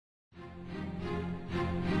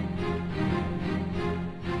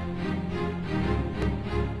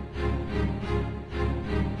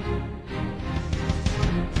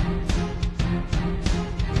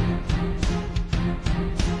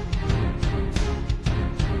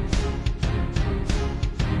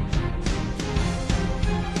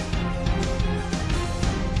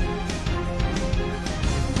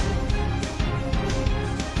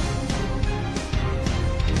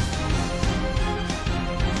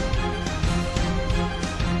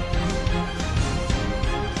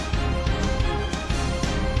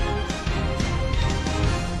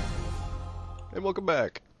Welcome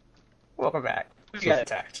back. Welcome back. We got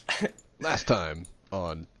attacked. Last time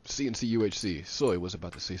on C&C UHC, Soy was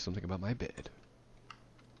about to say something about my bed.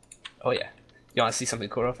 Oh yeah. You want to see something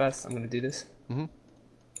cool real fast? I'm gonna do this. Mm-hmm.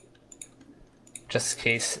 Just in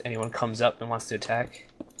case anyone comes up and wants to attack.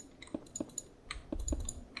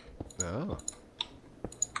 Oh.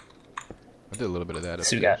 I did a little bit of that upstairs.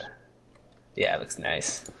 So we got... Yeah, it looks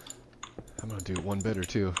nice. I'm gonna do one better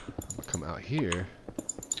too. I'm gonna come out here.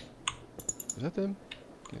 Is that them?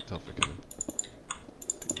 Can't tell if they're coming.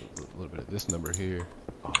 Do a little bit of this number here.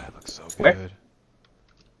 Oh, that looks so good.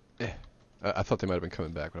 Where? I thought they might have been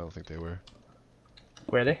coming back, but I don't think they were.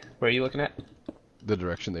 Where are they? Where are you looking at? The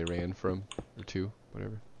direction they ran from, or to,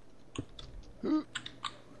 whatever.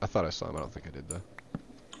 I thought I saw them. I don't think I did though.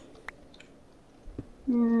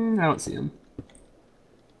 I don't see them.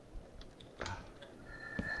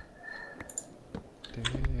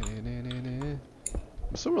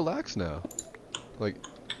 I'm so relaxed now. Like,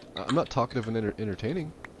 I'm not talkative and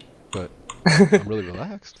entertaining, but I'm really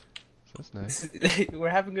relaxed. So that's nice. We're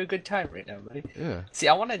having a good time right now, buddy. Yeah. See,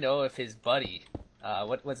 I want to know if his buddy,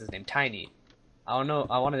 what's his name, Tiny. I don't know.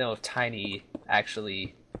 I want to know if Tiny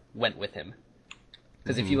actually went with him.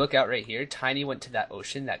 Because if you look out right here, Tiny went to that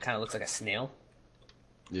ocean that kind of looks like a snail.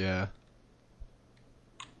 Yeah.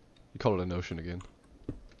 You call it an ocean again.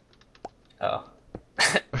 Oh.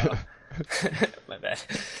 My bad.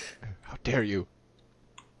 How dare you?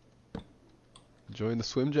 Enjoying the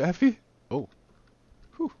swim, Jaffe? Oh.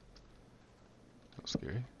 Whew. That was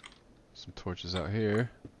scary. Some torches out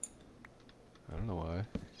here. I don't know why.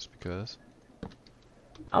 Just because.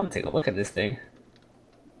 I'm gonna take a look at this thing.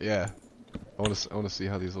 Yeah. I want to see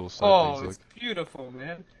how these little side things it's look. beautiful,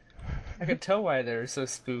 man. I can tell why they're so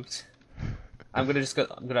spooked. I'm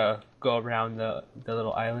gonna go around the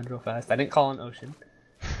little island real fast. I didn't call it an ocean.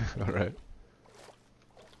 All right.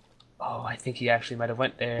 Oh, I think he actually might have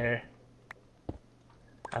went there.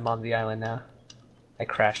 I'm on the island now. I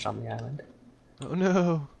crashed on the island. Oh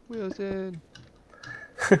no, Wilson.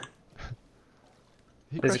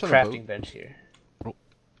 There's a crafting bench here. Oh.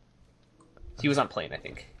 He was on plane, I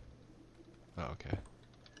think. Oh, okay.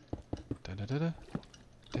 Da, da, da, da.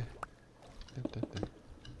 Da, da, da, da.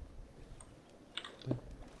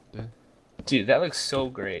 Da. Dude, that looks so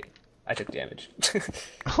great. I took damage.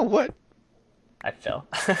 Oh, what? I fell.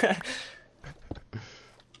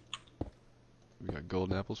 We got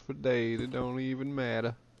golden apples for days. It don't even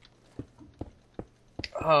matter.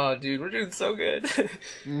 Oh, dude, we're doing so good.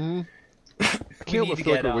 Mm-hmm. I can't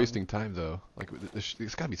feel like we're wasting time, though. Like,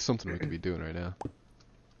 there's gotta be something we could be doing right now.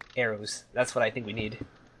 Arrows. That's what I think we need.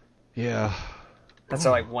 Yeah. That's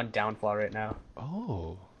our, like, one downfall right now.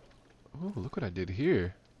 Oh. Oh, look what I did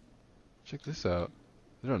here. Check this out.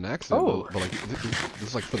 They're on accident, Oh. but like, this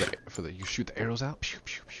is like for the you shoot the arrows out. Pew,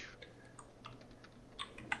 pew, pew.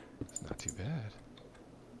 It's not too bad.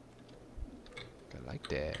 I like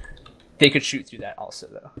that. They could shoot through that also,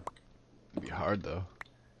 though. It'd be hard though.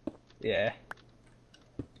 Yeah.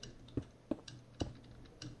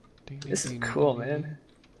 This is cool, man.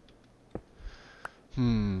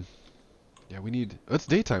 Yeah, we need. Oh, it's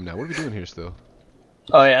daytime now. What are we doing here still?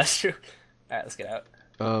 Oh yeah, that's true. All right, let's get out.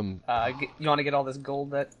 You You want to get all this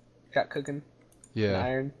gold that got cooking? Yeah. And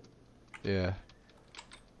iron. Yeah.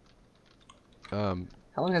 How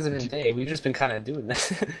long has it been day? We've just been kind of doing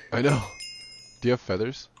this. I know. Do you have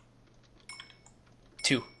feathers?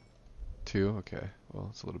 2. 2? Okay. Well,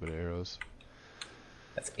 it's a little bit of arrows.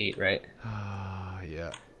 That's 8, right?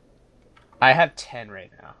 Yeah. I have 10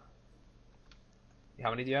 right now.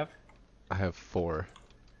 How many do you have? I have 4.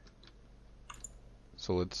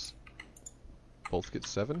 So let's both get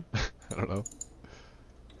 7? I don't know.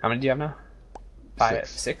 How many do you have now? 5, 6.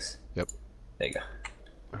 6? Yep. There you go.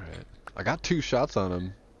 Alright. I got 2 shots on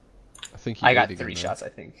him. I think he I got ate 3 again, shots, I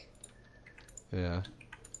think. Yeah.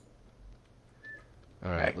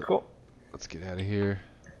 Alright, cool. Let's get out of here.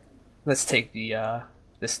 Let's take the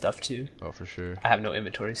this stuff too. Oh, for sure. I have no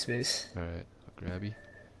inventory space. Alright, I'll grab you.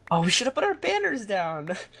 Oh, we should have put our banners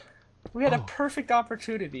down. We had a Oh. perfect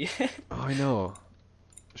opportunity. Oh, I know.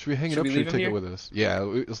 Should we hang it Should up? we Should we leave him take here? it with us? Yeah,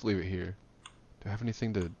 let's leave it here. Do I have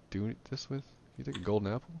anything to do this with? You take a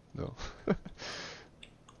golden apple? No.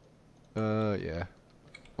 Yeah.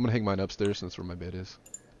 I'm gonna hang mine upstairs since that's where my bed is.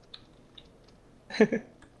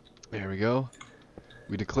 There we go.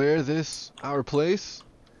 We declare this our place.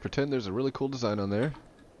 Pretend there's a really cool design on there.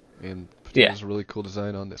 And pretend there's a really cool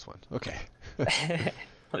design on this one. Okay.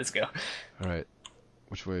 Let's go. Alright.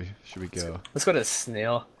 Which way should we go? Let's go to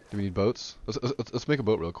Snail. Do we need boats? Let's make a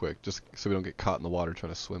boat real quick, just so we don't get caught in the water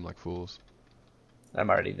trying to swim like fools. I'm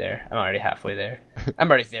already there. I'm already halfway there. I'm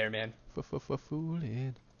already there, man.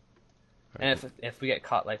 Fooling. And if we get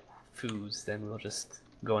caught like foos, then we'll just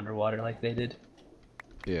go underwater like they did.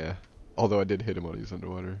 Yeah. Although I did hit him while he was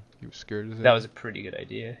underwater. He was scared as hell. That was a pretty good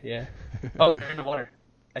idea, yeah. Oh, they're in the water.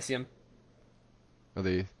 I see them. Are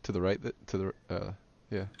they to the right?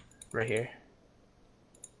 Yeah. Right here.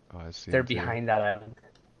 Oh, I see. They're behind that island.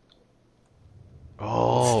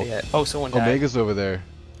 Oh. Yeah. Oh, someone died. Omega's over there.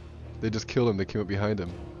 They just killed him. They came up behind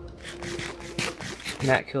him.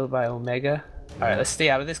 Not killed by Omega. Yeah. Alright, let's stay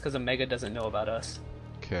out of this because Omega doesn't know about us.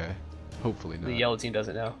 Okay. Hopefully not. The yellow team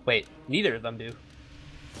doesn't know. Wait, neither of them do.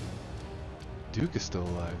 Duke is still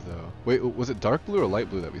alive, though. Wait, was it dark blue or light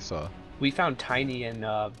blue that we saw? We found Tiny and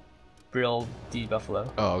Brill D.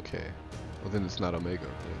 Buffalo. Oh, okay. Well, then it's not Omega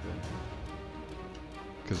over there, then.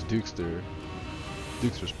 Because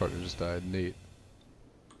Dukster's partner just died, Nate.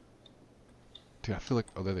 Dude, I feel like...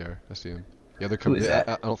 Oh, there they are. I see him. Yeah, they're coming. Who is that?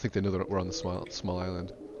 I don't think they know that we're on the small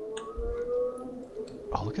island.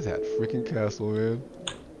 Oh, look at that freaking castle, man.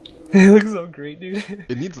 It looks so great, dude.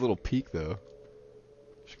 It needs a little peak, though.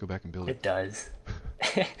 Should go back and build it. It does.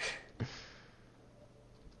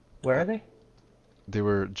 Where are they? They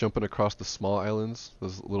were jumping across the small islands,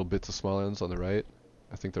 those little bits of small islands on the right.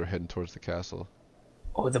 I think they're heading towards the castle.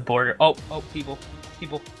 Oh, the border. Oh, people.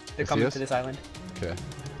 They're See coming us? to this island. Okay.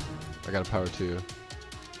 I got a power too.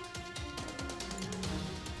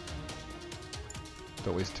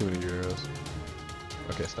 Don't waste too many of your arrows.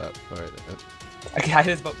 Okay, stop. Alright. Okay, I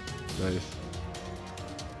hit his boat. Nice.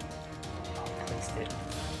 Oh, I placed it.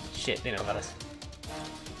 Shit, they know about us.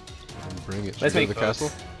 And bring it. Should Let's we go make to the boats.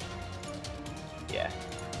 castle? Yeah.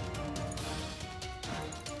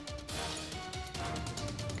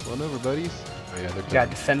 Come on over, buddies. Oh yeah, they're coming. Yeah,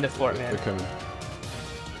 defend the fort, man. They're coming.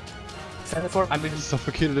 Defend the fort. I'm moving.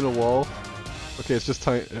 Suffocated in a wall. Okay, it's just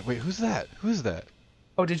time. Wait, who's that? Who's that?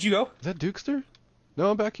 Oh, did you go? Is that Dukester?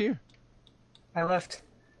 No, I'm back here. I left.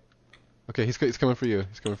 Okay, he's coming for you.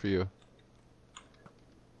 He's coming for you.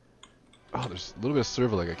 Oh, there's a little bit of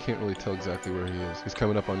server lag. I can't really tell exactly where he is. He's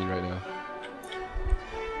coming up on you right now.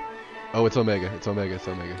 Oh, it's Omega. It's Omega. It's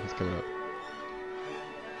Omega. He's coming up.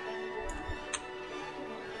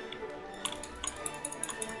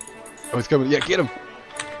 Oh, he's coming. Yeah, get him.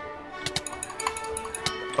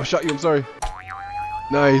 Oh, shot you. I'm sorry.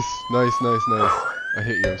 Nice. Nice, nice, nice. I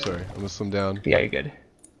hit you. I'm sorry. I'm gonna swim down. Yeah, you're good.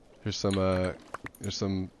 Here's some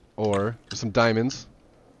ore. There's some diamonds.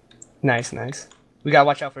 Nice, nice. We gotta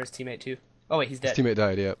watch out for his teammate too. Oh wait, he's dead. His teammate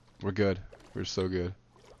died. Yep. We're good. We're so good.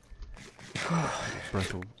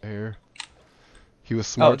 Breath of air. He was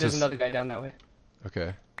smart. Oh, there's another guy down that way.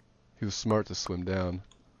 Okay. He was smart to swim down.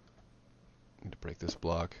 Need to break this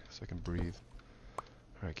block so I can breathe.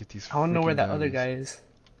 Alright, get these. I wanna know where that other guy is.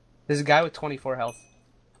 There's a guy with 24 health.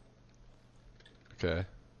 Okay.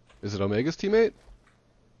 Is it Omega's teammate?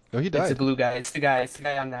 No, he died. It's the blue guy. It's the guy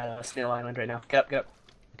on that snail island right now. Get up, get up.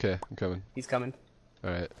 Okay, I'm coming. He's coming.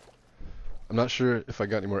 Alright. I'm not sure if I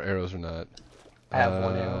got any more arrows or not. I have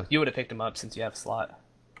one arrow. You would have picked him up since you have a slot.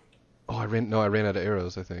 Oh, I ran out of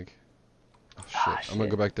arrows, I think. Oh shit. Ah, I'm gonna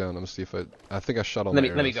shit. go back down. I'm gonna see if I think I shot all Let my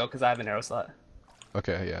me arrows. go because I have an arrow slot.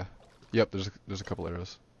 Okay, yeah. Yep, there's a couple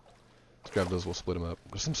arrows. Let's grab those, we'll split them up.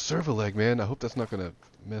 There's some server lag, man. I hope that's not gonna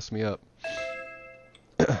mess me up.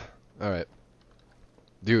 Alright.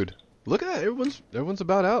 Dude, look at that. Everyone's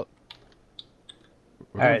about out.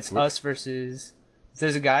 Alright, it's us versus...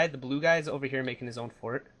 There's a guy, the blue guy is over here making his own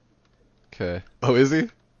fort. Okay. Oh, is he?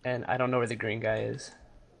 And I don't know where the green guy is.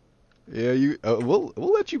 Yeah, we'll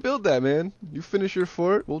let you build that, man. You finish your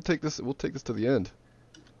fort. We'll take this to the end.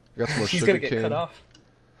 I got some more He's sugar gonna get cane. cut off.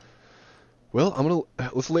 Well,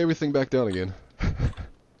 let's lay everything back down again.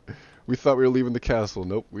 We thought we were leaving the castle.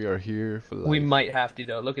 Nope, we are here for life. We might have to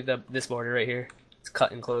though. Look at this border right here. It's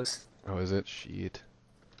cut and close. Oh, is it? Shit.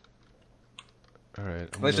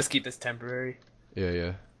 Alright. Let's just keep this temporary. Yeah,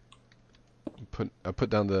 yeah. I put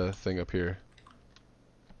down the thing up here.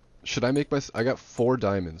 Should I make I got 4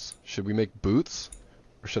 diamonds. Should we make boots?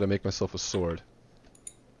 Or should I make myself a sword?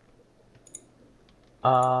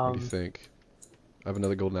 What do you think? I have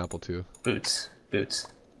another golden apple too. Boots.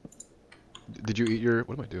 Did you eat your...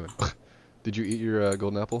 What am I doing? Did you eat your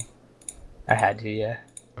golden apple? I had to, yeah.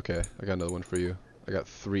 Okay, I got another one for you. I got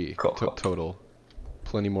 3 Cool. total.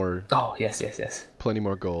 Plenty more. Oh, yes. Plenty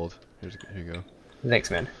more gold. Here you go.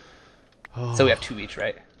 Thanks, man. Oh. So we have 2 each,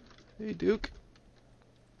 right? Hey, Duke.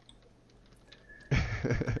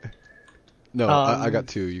 No, I got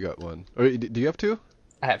 2. You got 1. Or do you have 2?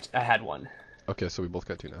 I had 1. Okay, so we both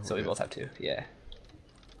got 2 now. So we both have 2. Yeah.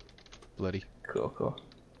 Bloody. Cool.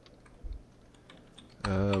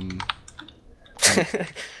 I'm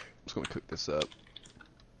just gonna cook this up.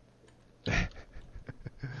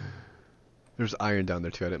 There's iron down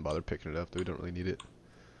there too. I didn't bother picking it up. Though we don't really need it.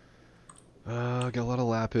 I got a lot of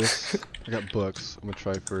lapis. I got books. I'm gonna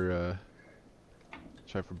try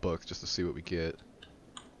for books just to see what we get.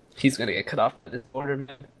 He's gonna get cut off at this border,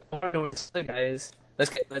 man. I don't know where the guy is.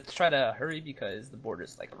 Let's try to hurry because the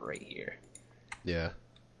border's like right here. Yeah.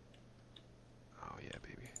 Oh yeah,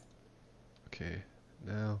 baby. Okay,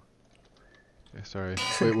 now. Yeah, sorry.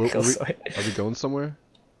 Wait, are we going somewhere?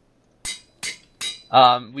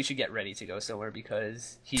 We should get ready to go somewhere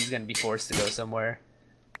because he's gonna be forced to go somewhere.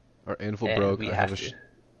 Our anvil broke. I have a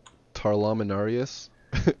Tarlaminarius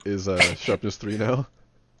is sharpness 3 now.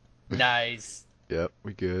 Nice. Yep,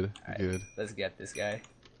 we good. All right, good. Let's get this guy.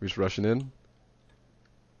 We just rushing in?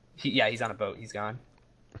 Yeah, he's on a boat. He's gone.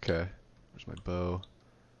 Okay. Where's my bow?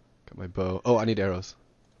 Got my bow. Oh, I need arrows.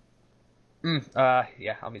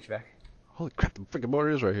 Yeah, I'll meet you back. Holy crap, the freaking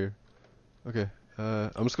border is right here. Okay.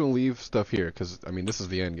 I'm just gonna leave stuff here, because, I mean, this is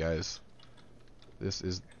the end, guys. This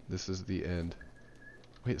is the end.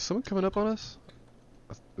 Wait, is someone coming up on us?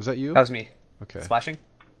 Is that you? That was me. Okay. Splashing?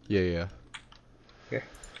 Yeah. Here.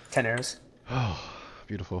 10 arrows. Oh,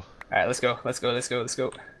 beautiful. Alright, let's go.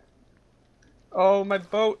 Oh, my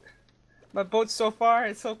boat. My boat's so far.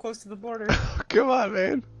 It's so close to the border. Come on,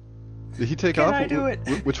 man. Did he take off? Can I do it?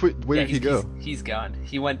 Which way? Where did he go? He's gone.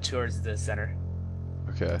 He went towards the center.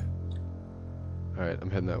 Okay. All right,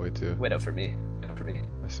 I'm heading that way too. Wait up for me.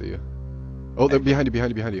 I see you. Oh, they're behind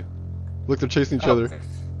you. Look, they're chasing each other.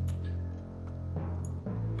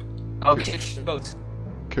 Oh, we can't shoot in boats.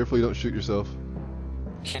 Careful, you don't shoot yourself.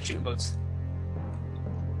 Can't shoot in boats.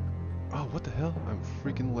 Oh, what the hell? I'm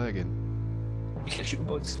freaking lagging. You can't shoot in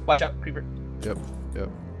boats. Watch out, creeper. Yep.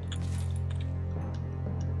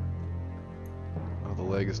 Oh, the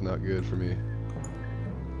lag is not good for me.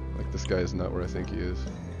 Like, this guy is not where I think he is.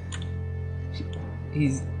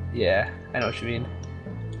 Yeah, I know what you mean.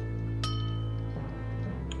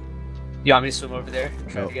 You want me to swim over there and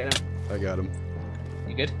try to get him? I got him.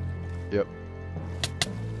 You good? Yep.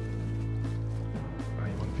 Oh,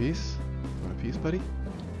 you want a piece? You want a piece, buddy?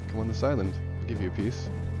 Come on this island. I'll give you a piece.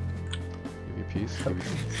 Give you a piece. Give you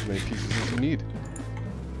as many pieces as you need.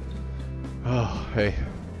 Oh, hey.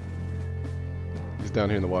 He's down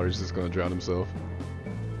here in the water. He's just gonna drown himself.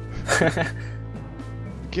 You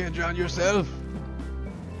can't drown yourself.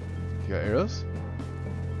 You got arrows?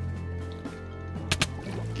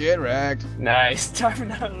 Get racked. Nice.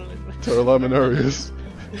 Tarlaminarius.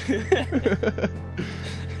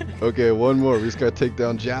 Okay, one more. We just gotta take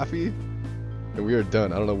down Jaffe, and we are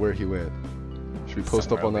done. I don't know where he went. Should we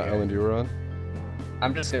post up on that island you were on?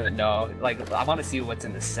 I'm just gonna I want to see what's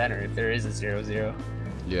in the center. If there is a 0-0.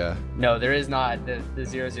 Yeah. No, there is not. The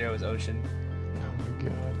 0-0 is ocean. Oh my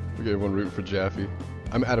god. Okay, one route for Jaffe.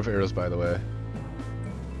 I'm out of arrows, by the way.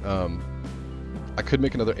 I could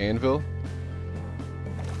make another anvil.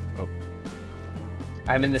 Oh.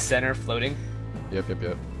 I'm in the center, floating. Yep.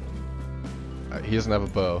 He doesn't have a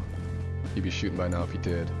bow. He'd be shooting by now if he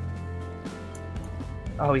did.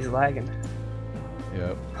 Oh, he's lagging.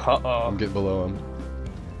 Yep. Uh-oh. I'm getting below him.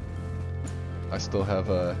 I still have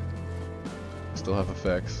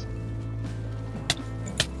effects.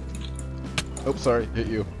 Oh, sorry, hit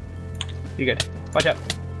you. You good? Watch out.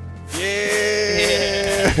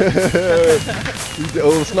 Yeah!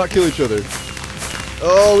 Oh, let's not kill each other.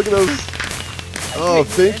 Oh, look at those. Oh,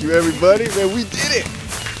 thank you, everybody. Man, we did it.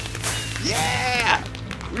 Yeah!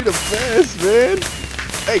 We the best, man.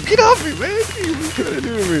 Hey, get off me, man. What are you trying to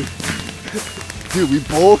do to me? Dude, we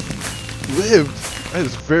both lived. That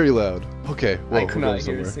is very loud. Okay, well, I could not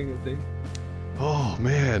hear a single thing. Oh,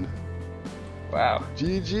 man. Wow.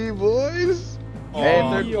 GG, boys. Hey,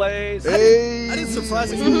 third place. Hey. I didn't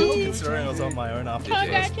surprisingly well considering I was on my own after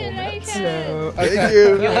Congratulations. Thank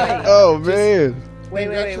you. Oh, man. Wait.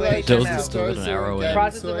 Doza still with an arrow in.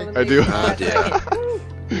 I do.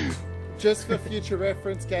 Just for future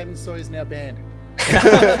reference, Gaminsoy is now banned.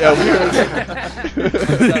 Yeah, we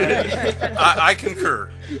I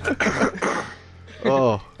concur.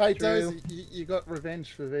 Oh. Hey, Doza, you got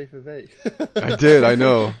revenge for V for V. I did, I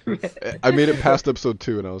know. I made it past episode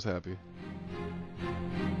 2 and I was happy.